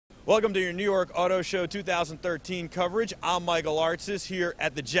Welcome to your New York Auto Show 2013 coverage. I'm Michael Artsis here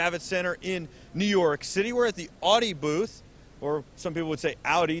at the Javits Center in New York City. We're at the Audi booth, or some people would say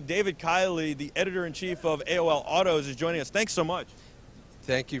Audi. David Kiley, the editor-in-chief of AOL Autos, is joining us. Thanks so much.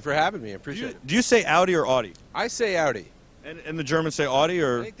 Thank you for having me. I appreciate it. Do you say Audi or Audi? I say Audi. And the Germans say Audi,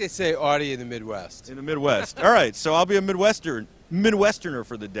 or? I think they say Audi in the Midwest. In the Midwest. All right, so I'll be a Midwesterner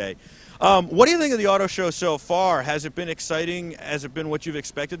for the day. What do you think of the auto show so far? Has it been exciting? Has it been what you've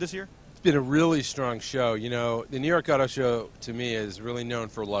expected this year? It's been a really strong show. You know, the New York Auto Show, to me, is really known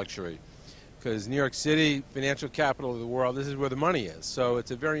for luxury. Because New York City, financial capital of the world, this is where the money is. So it's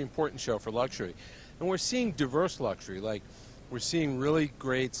a very important show for luxury. And we're seeing diverse luxury. Like, we're seeing really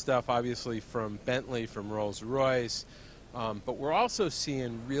great stuff, obviously, from Bentley, from Rolls-Royce. But we're also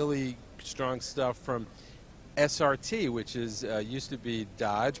seeing really strong stuff from SRT, which is used to be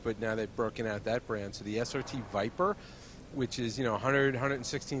Dodge, but now they've broken out that brand. So the SRT Viper, which is, you know,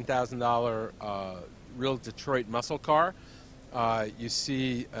 $116,000 real Detroit muscle car. You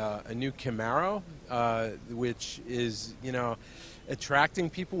see a new Camaro, which is, you know, attracting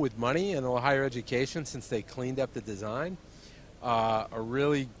people with money and a little higher education since they cleaned up the design. A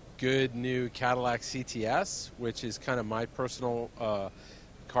really good new Cadillac CTS, which is kind of my personal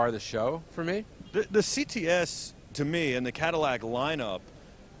car of the show for me. The CTS, to me, and the Cadillac lineup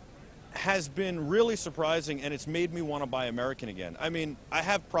has been really surprising, and it's made me want to buy American again. I mean, I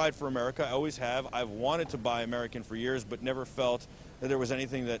have pride for America. I always have. I've wanted to buy American for years, but never felt that there was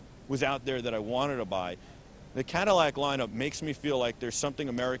anything that was out there that I wanted to buy. The Cadillac lineup makes me feel like there's something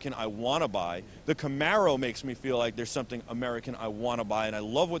American I want to buy. The Camaro makes me feel like there's something American I want to buy, and I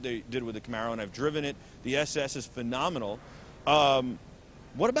love what they did with the Camaro, and I've driven it. The SS is phenomenal.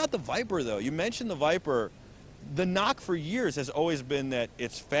 What about the Viper, though? You mentioned the Viper. The knock for years has always been that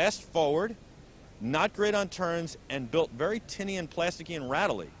it's fast forward, not great on turns, and built very tinny and plasticky and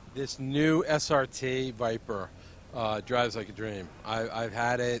rattly. This new SRT Viper drives like a dream. I've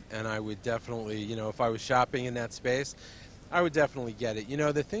had it, and I would definitely, you know, if I was shopping in that space, I would definitely get it. You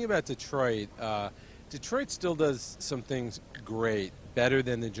know, the thing about Detroit, Detroit still does some things great, better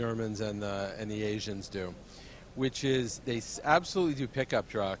than the Germans and the Asians do, which is they absolutely do pickup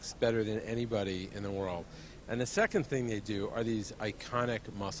trucks better than anybody in the world. And the second thing they do are these iconic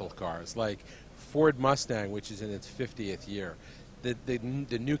muscle cars, like Ford Mustang, which is in its 50th year, the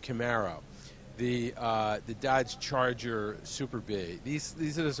new Camaro, the Dodge Charger Super B.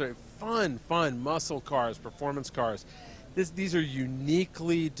 These are the sort of fun muscle cars, performance cars. These are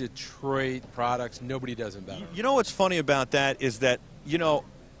uniquely Detroit products. Nobody does them better. You know what's funny about that is that, you know,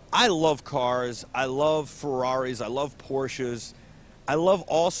 I love cars. I love Ferraris. I love Porsches. I love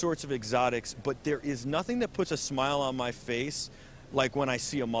all sorts of exotics, but there is nothing that puts a smile on my face like when I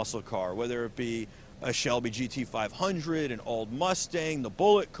see a muscle car, whether it be a Shelby GT500, an old Mustang, the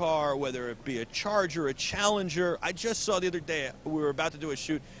Bullet car, whether it be a Charger, a Challenger. I just saw the other day, we were about to do a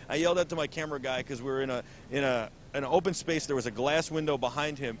shoot. I yelled out to my camera guy because we were in an open space. There was a glass window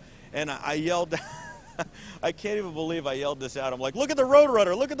behind him, and I yelled. I can't even believe I yelled this out. I'm like, look at the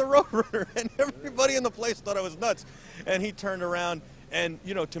Roadrunner, look at the Roadrunner. And everybody in the place thought I was nuts. And he turned around, and,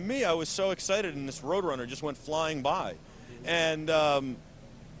 you know, to me, I was so excited, and this Roadrunner just went flying by. And,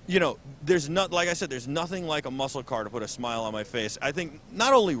 you know, like I said, there's nothing like a muscle car to put a smile on my face. I think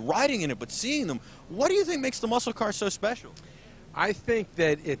not only riding in it, but seeing them. What do you think makes the muscle car so special? I think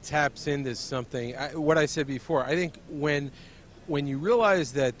that it taps into something, what I said before. I think when you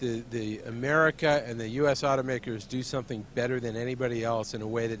realize that the America and the U.S. automakers do something better than anybody else in a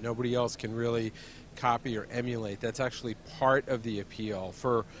way that nobody else can really copy or emulate, that's actually part of the appeal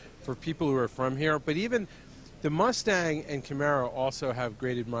for people who are from here. But even the Mustang and Camaro also have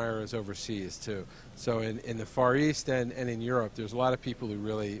great admirers overseas, too. So in the Far East and in Europe, there's a lot of people who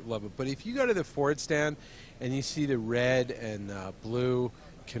really love it. But if you go to the Ford stand and you see the red and blue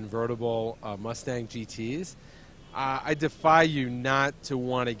convertible Mustang GTs, I defy you not to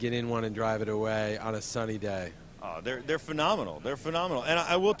want to get in one and drive it away on a sunny day. They're phenomenal. They're phenomenal. And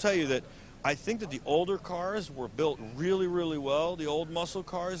I will tell you that I think that the older cars were built really, really well. The old muscle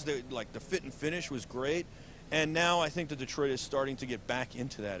cars, like the fit and finish was great. And now I think that Detroit is starting to get back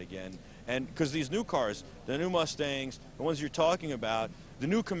into that again. And because these new cars, the new Mustangs, the ones you're talking about, the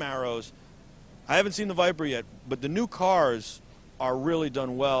new Camaros, I haven't seen the Viper yet, but the new cars are really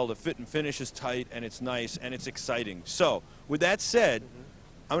done well. The fit and finish is tight, and it's nice, and it's exciting. So, with that said,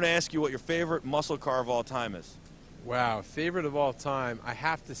 I'm going to ask you what your favorite muscle car of all time is. Wow, favorite of all time. I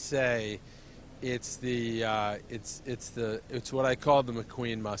have to say, it's what I call the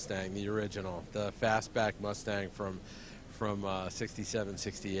McQueen Mustang, the original, the fastback Mustang from 67,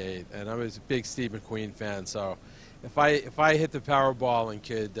 68. And I was a big Steve McQueen fan, so if I hit the Powerball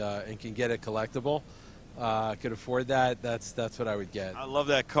and can get a collectible, could afford that, that's what I would get. I love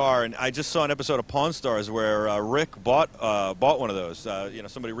that car, and I just saw an episode of Pawn Stars where Rick bought one of those.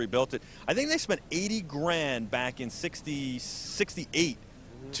 Somebody rebuilt it. I think they spent 80 grand back in 68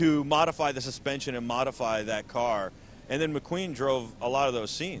 to modify the suspension and modify that car. And then McQueen drove a lot of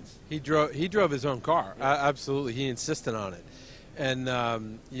those scenes. He drove his own car. Absolutely, he insisted on it. And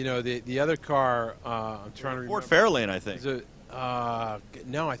the other car, I'm trying to remember. Ford Fairlane, I think.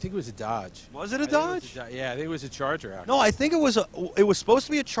 No, I think it was a Dodge. Was it a Dodge? Yeah, I think it was a Charger. Actually. No, I think it was supposed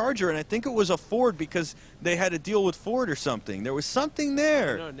to be a Charger, and I think it was a Ford because they had a deal with Ford or something. There was something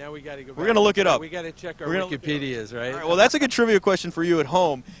there. No, now we got to go back. We're going to look it up. We got to check our Wikipedias, right? All right? Well, that's a good trivia question for you at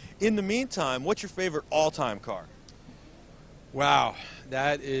home. In the meantime, what's your favorite all-time car? Wow,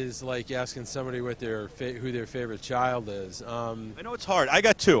 that is like asking somebody what who their favorite child is. I know it's hard. I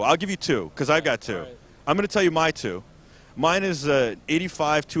got two. I'll give you two because I've got two. Right. I'm going to tell you my two. Mine is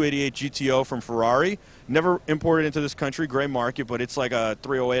 85 288 GTO from Ferrari. Never imported into this country, gray market, but it's like a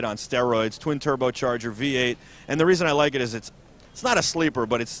 308 on steroids, twin turbocharger V8. And the reason I like it is it's not a sleeper,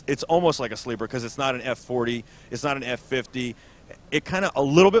 but it's almost like a sleeper because it's not an F40, it's not an F50. It kind of a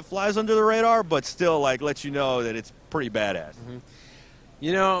little bit flies under the radar, but still like lets you know that it's pretty badass. Mm-hmm.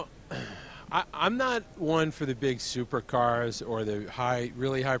 You know, I'm not one for the big supercars or the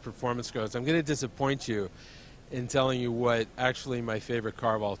really high performance cars. I'm going to disappoint you in telling you what actually my favorite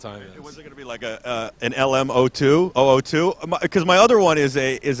car of all time is. Was it going to be like an LM02? Because my other one is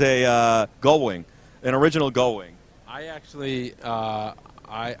a Gullwing, an original Gullwing. I actually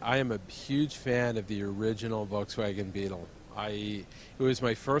I am a huge fan of the original Volkswagen Beetle. It was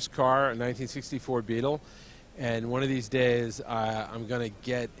my first car, a 1964 Beetle, and one of these days I'm going to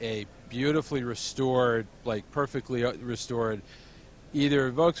get a beautifully restored, like perfectly restored,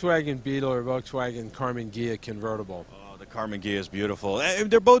 either Volkswagen Beetle or Volkswagen Karmann Ghia convertible. Oh, the Karmann Ghia is beautiful.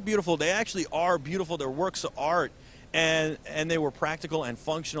 They're both beautiful. They actually are beautiful. They're works of art. And they were practical and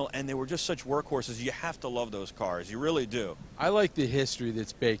functional, and they were just such workhorses. You have to love those cars. You really do. I like the history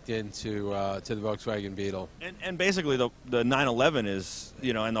that's baked into to the Volkswagen Beetle. And basically the 911 is,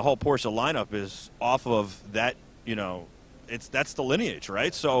 and the whole Porsche lineup is off of that, that's the lineage,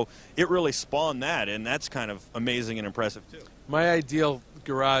 right? So it really spawned that, and that's kind of amazing and impressive, too. My ideal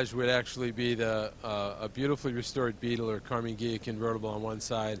garage would actually be a beautifully restored Beetle or Karmann Ghia convertible on one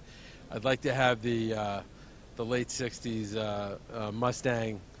side. I'd like to have the late 60s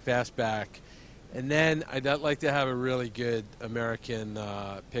Mustang Fastback. And then I'd like to have a really good American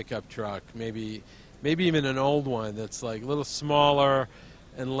pickup truck, maybe even an old one that's like a little smaller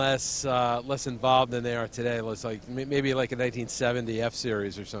and less involved than they are today. It's like maybe like a 1970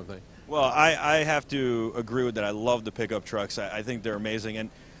 F-Series or something. Well, I have to agree with that. I love the pickup trucks. I think they're amazing.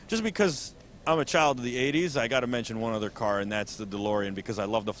 And just because I'm a child of the 80s, I got to mention one other car, and that's the DeLorean, because I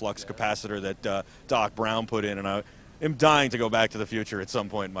love the flux capacitor that Doc Brown put in, and I am dying to go back to the future at some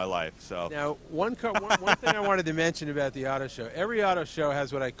point in my life. So now, one thing I wanted to mention about the auto show, every auto show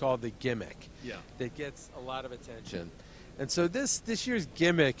has what I call the gimmick that gets a lot of attention. And so this year's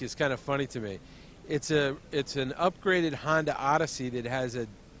gimmick is kind of funny to me. It's an upgraded Honda Odyssey that has a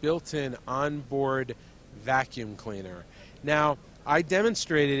built-in onboard vacuum cleaner. Now, I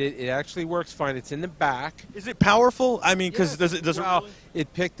demonstrated it. It actually works fine. It's in the back. Is it powerful? I mean, because does it really?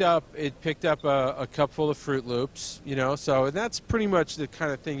 It picked up a cup full of Fruit Loops, so that's pretty much the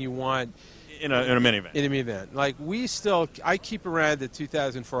kind of thing you want in a minivan. In a minivan. Like I keep around the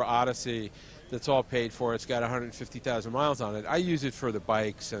 2004 Odyssey that's all paid for. It's got 150,000 miles on it. I use it for the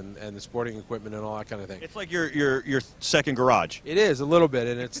bikes and the sporting equipment and all that kind of thing. It's like your second garage. It is a little bit,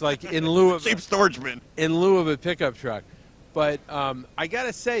 and it's like in lieu of cheap storage bin. In lieu of a pickup truck. But I got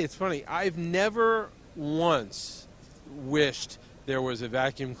to say, it's funny. I've never once wished there was a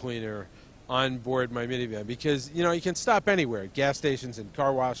vacuum cleaner on board my minivan because, you can stop anywhere, gas stations and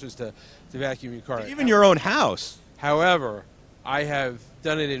car washes to vacuum your car. Even your own house. However, I have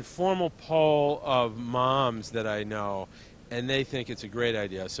done an informal poll of moms that I know, and they think it's a great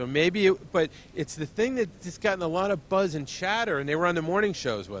idea. So but it's the thing that's gotten a lot of buzz and chatter, and they were on the morning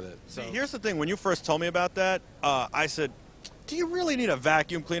shows with it. So. See, here's the thing. When you first told me about that, I said, do you really need a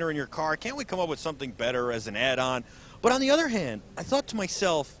vacuum cleaner in your car? Can't we come up with something better as an add-on? But on the other hand, I thought to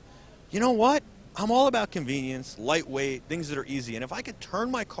myself, you know what? I'm all about convenience, lightweight, things that are easy. And if I could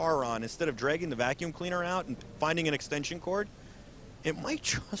turn my car on instead of dragging the vacuum cleaner out and finding an extension cord, it might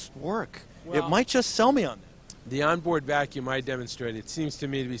just work. Well, it might just sell me on that. The onboard vacuum I demonstrated seems to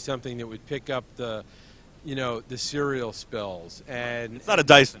me to be something that would pick up the cereal spills. And it's not a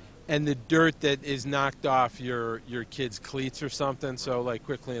Dyson. And the dirt that is knocked off your kid's cleats or something, so like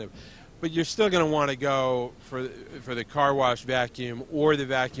quick cleanup. but you're still going to want to go for the car wash vacuum or the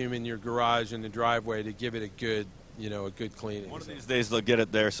vacuum in your garage in the driveway to give it a good, a good cleaning. One of these days they'll get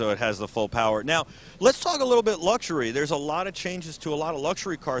it there so it has the full power. Now, let's talk a little bit luxury. There's a lot of changes to a lot of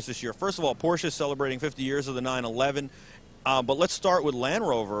luxury cars this year. First of all, Porsche is celebrating 50 years of the 911. But let's start with Land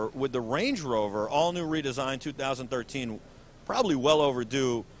Rover. With the Range Rover, all-new redesign 2013, probably well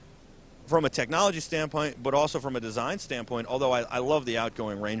overdue from a technology standpoint, but also from a design standpoint, although I love the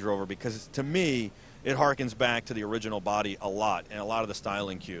outgoing Range Rover because, to me, it harkens back to the original body a lot and a lot of the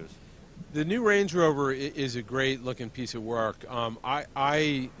styling cues. The new Range Rover is a great looking piece of work. I'm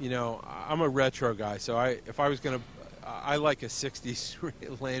a retro guy, so if I was going to, I like a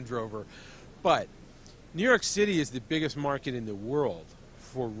 60s Land Rover. But New York City is the biggest market in the world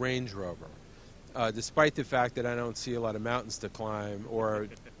for Range Rover, despite the fact that I don't see a lot of mountains to climb or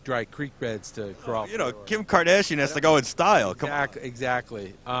dry creek beds to crawl through. Kim Kardashian has to go in style. Come on.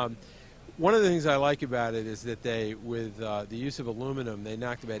 Exactly. One of the things I like about it is that they, with the use of aluminum, they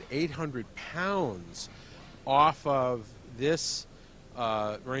knocked about 800 pounds off of this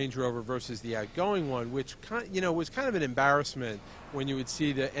Range Rover versus the outgoing one, which was kind of an embarrassment when you would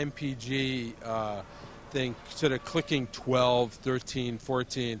see the MPG thing sort of clicking 12, 13,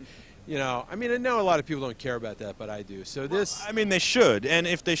 14. I know a lot of people don't care about that, but I do. So this, they should, and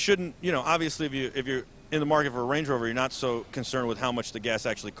if they shouldn't, obviously if you're in the market for a Range Rover, you're not so concerned with how much the gas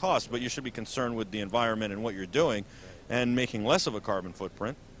actually costs, but you should be concerned with the environment and what you're doing, and making less of a carbon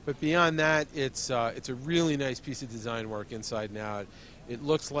footprint. But beyond that, it's a really nice piece of design work inside and out. It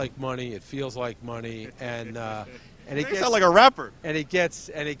looks like money, it feels like money, and it gets like a rapper. And it gets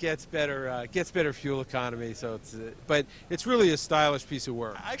better fuel economy. So but it's really a stylish piece of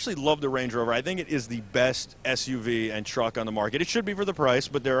work. I actually love the Range Rover. I think it is the best SUV and truck on the market. It should be for the price,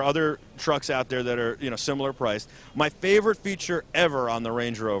 but there are other trucks out there that are similar priced. My favorite feature ever on the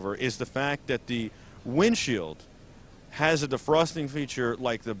Range Rover is the fact that the windshield has a defrosting feature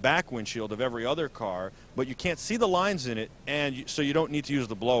like the back windshield of every other car, but you can't see the lines in it, and so you don't need to use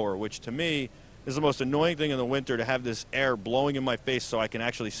the blower, which to me is the most annoying thing in the winter, to have this air blowing in my face so I can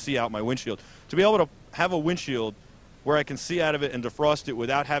actually see out my windshield. To be able to have a windshield where I can see out of it and defrost it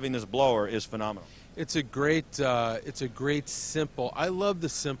without having this blower is phenomenal. It's a great simple. I love the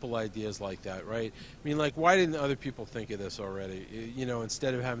simple ideas like that, right? Like, why didn't other people think of this already?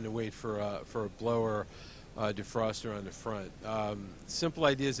 Instead of having to wait for a blower defroster on the front. Simple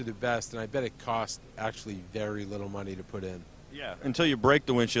ideas are the best, and I bet it costs actually very little money to put in. Yeah, until you break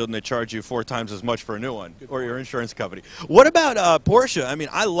the windshield and they charge you 4 times as much for a new one, or your insurance company. What about Porsche?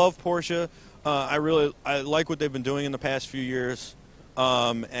 I love Porsche. I like what they've been doing in the past few years,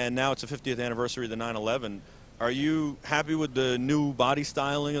 and now it's the 50th anniversary of the 911. Are you happy with the new body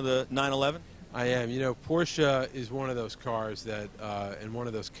styling of the 911? I am. Porsche is one of those cars that, and one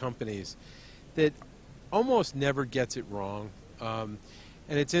of those companies that almost never gets it wrong. And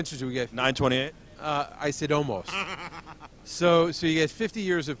it's interesting. We get 928. I said almost. So you get 50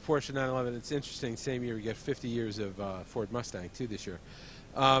 years of Porsche 911. It's interesting. Same year we get 50 years of Ford Mustang too this year.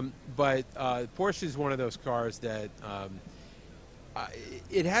 But Porsche is one of those cars that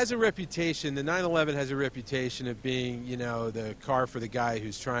it has a reputation. The 911 has a reputation of being, the car for the guy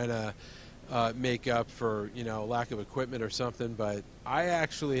who's trying to make up for, lack of equipment or something. But I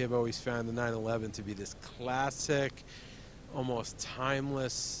actually have always found the 911 to be this classic, almost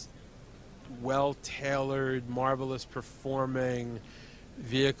timeless, well-tailored, marvelous performing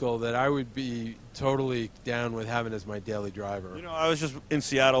vehicle that I would be totally down with having as my daily driver. I was just in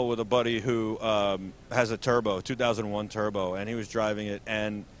Seattle with a buddy who has a turbo, 2001 turbo, and he was driving it,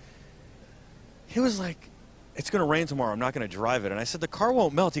 and he was like, "It's going to rain tomorrow. I'm not going to drive it." And I said, "The car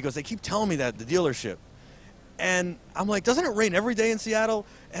won't melt." He goes, "They keep telling me that at the dealership." And I'm like, "Doesn't it rain every day in Seattle?"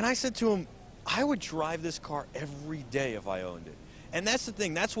 And I said to him, "I would drive this car every day if I owned it." And that's the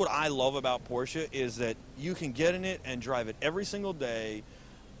thing. That's what I love about Porsche, is that you can get in it and drive it every single day.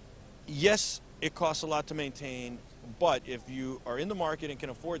 Yes, it costs a lot to maintain, but if you are in the market and can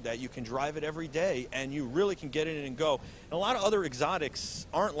afford that, you can drive it every day, and you really can get in it and go. And a lot of other exotics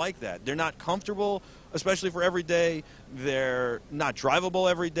aren't like that. They're not comfortable, especially for every day. They're not drivable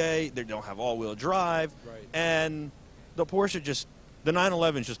every day. They don't have all-wheel drive. Right. And the Porsche the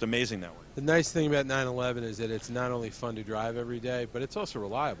 911 is just amazing that way. The nice thing about 911 is that it's not only fun to drive every day, but it's also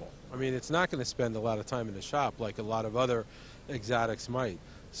reliable. It's not going to spend a lot of time in the shop like a lot of other exotics might.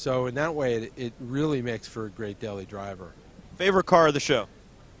 So in that way, it really makes for a great daily driver. Favorite car of the show?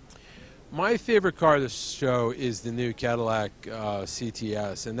 My favorite car of the show is the new Cadillac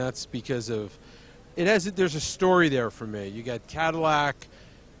CTS, and that's because of there's a story there for me. You got Cadillac.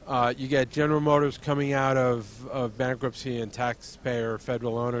 You got General Motors coming out of bankruptcy and taxpayer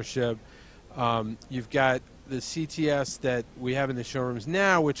federal ownership. You've got the CTS that we have in the showrooms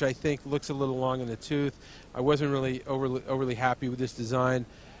now, which I think looks a little long in the tooth. I wasn't really overly happy with this design.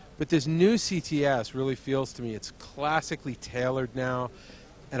 But this new CTS really feels to me it's classically tailored now,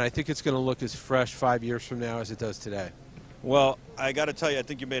 and I think it's going to look as fresh 5 years from now as it does today. Well, I got to tell you, I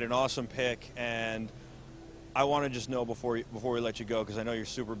think you made an awesome pick, and I want to just know before we let you go, because I know you're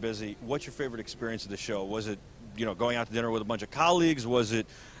super busy, what's your favorite experience of the show? Was it, going out to dinner with a bunch of colleagues? Was it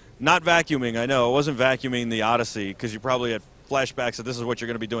not vacuuming? I know it wasn't vacuuming the Odyssey, because you probably had flashbacks that this is what you're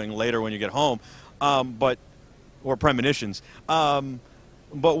going to be doing later when you get home, or premonitions.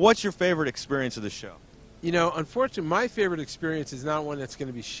 But what's your favorite experience of the show? Unfortunately, my favorite experience is not one that's going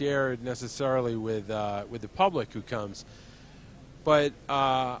to be shared necessarily with the public who comes. But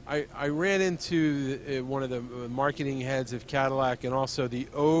I ran into one of the marketing heads of Cadillac and also the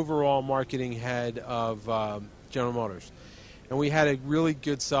overall marketing head of General Motors. And we had a really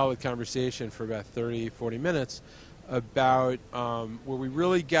good, solid conversation for about 30, 40 minutes about where we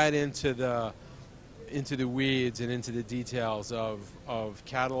really got into the weeds and into the details of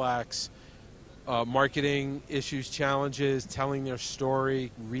Cadillac's marketing issues, challenges, telling their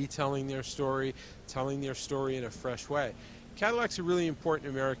story, retelling their story, telling their story in a fresh way. Cadillac's a really important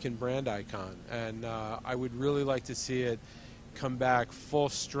American brand icon, and I would really like to see it come back full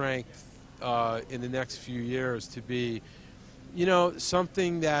strength in the next few years to be,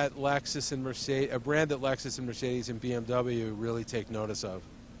 something that Lexus and Mercedes, a brand that Lexus and Mercedes and BMW really take notice of.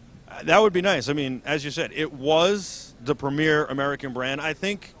 That would be nice. I mean, as you said, it was the premier American brand. I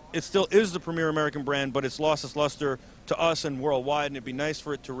think it still is the premier American brand, but it's lost its luster to us and worldwide, and it'd be nice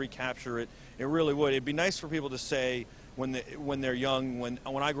for it to recapture it. It really would. It'd be nice for people to say when they're young, when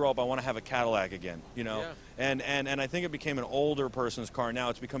I grow up, I want to have a Cadillac again, Yeah. And I think it became an older person's car. Now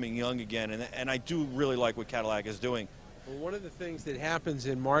it's becoming young again, and I do really like what Cadillac is doing. Well, one of the things that happens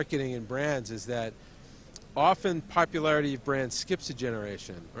in marketing and brands is that often popularity of brands skips a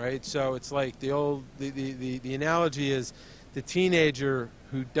generation, right? So it's like the analogy is the teenager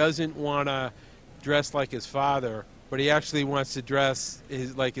who doesn't want to dress like his father, but he actually wants to dress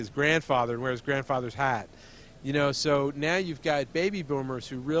like his grandfather and wear his grandfather's hat. So now you've got baby boomers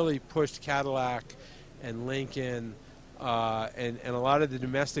who really pushed Cadillac and Lincoln and a lot of the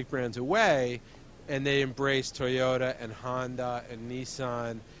domestic brands away, and they embraced Toyota and Honda and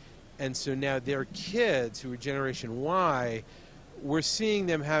Nissan. And so now their kids, who are Generation Y, we're seeing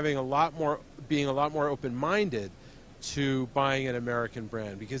them being a lot more open-minded to buying an American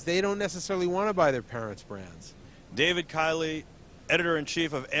brand because they don't necessarily want to buy their parents' brands. David Kiley,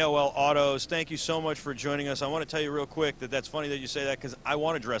 Editor-in-Chief of AOL Autos, thank you so much for joining us. I want to tell you real quick that's funny that you say that because I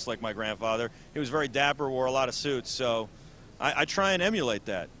want to dress like my grandfather. He was very dapper, wore a lot of suits, so I try and emulate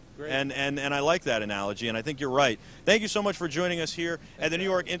that. And I like that analogy, and I think you're right. Thank you so much for joining us here at the New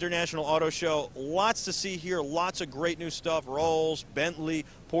York International Auto Show. Lots to see here, lots of great new stuff, Rolls, Bentley,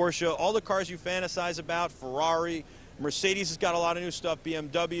 Porsche, all the cars you fantasize about, Ferrari, Mercedes has got a lot of new stuff,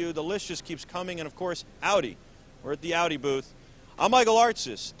 BMW, the list just keeps coming, and of course, Audi. We're at the Audi booth. I'm Michael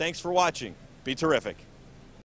Artsis. Thanks for watching. Be terrific.